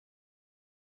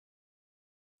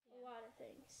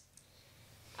things.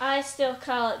 I still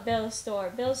call it Bill's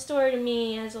store. Bill's store to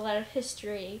me has a lot of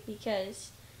history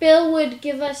because Bill would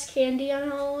give us candy on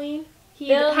Halloween. He'd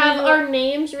Bill have knew- our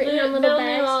names written on little Bill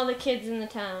bags. knew all the kids in the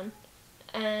town,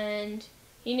 and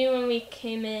he knew when we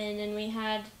came in, and we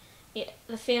had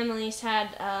the families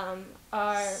had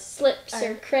our slips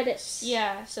or credits.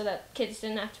 Yeah, so that kids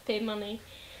didn't have to pay money.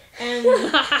 And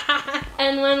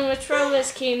and when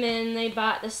Wetrumbas came in, they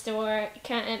bought the store.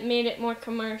 It made it more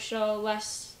commercial,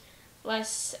 less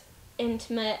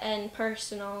intimate and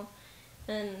personal,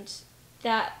 and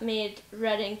that made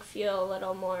Reading feel a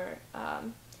little more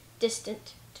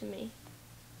distant to me.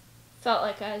 Felt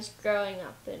like I was growing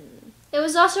up, and it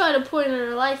was also at a point in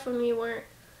our life when we weren't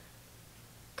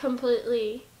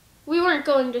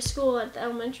going to school at the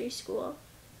elementary school.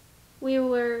 We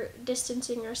were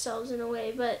distancing ourselves in a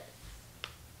way, but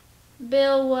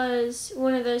Bill was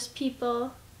one of those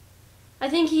people. I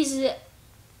think he's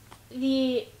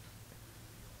the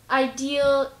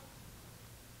ideal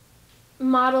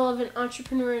model of an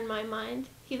entrepreneur in my mind.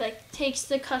 He takes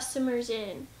the customers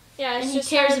in. Yeah, and he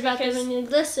cares about them and he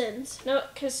listens. No,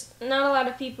 because not a lot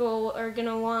of people are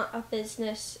gonna want a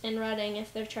business in Reading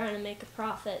if they're trying to make a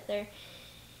profit. They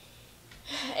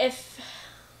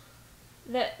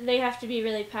have to be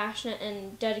really passionate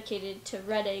and dedicated to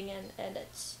Reading and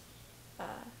its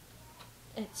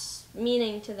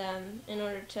meaning to them in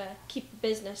order to keep the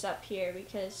business up here,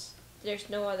 because there's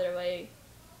no other way,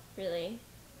 really.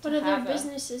 What other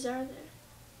businesses are there?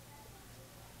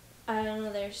 I don't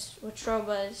know. There's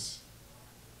Wetrumbas,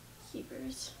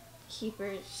 Keepers,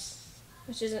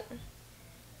 which isn't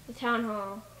the town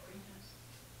hall.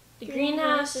 The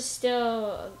greenhouse is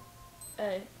still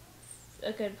a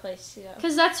good place to go.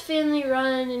 Because that's family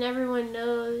run and everyone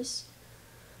knows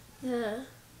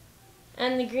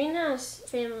and the greenhouse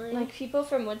family. Like, people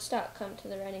from Woodstock come to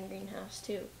the Reading greenhouse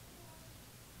too.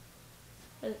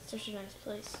 It's such a nice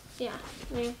place. Yeah,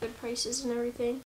 they have good prices and everything.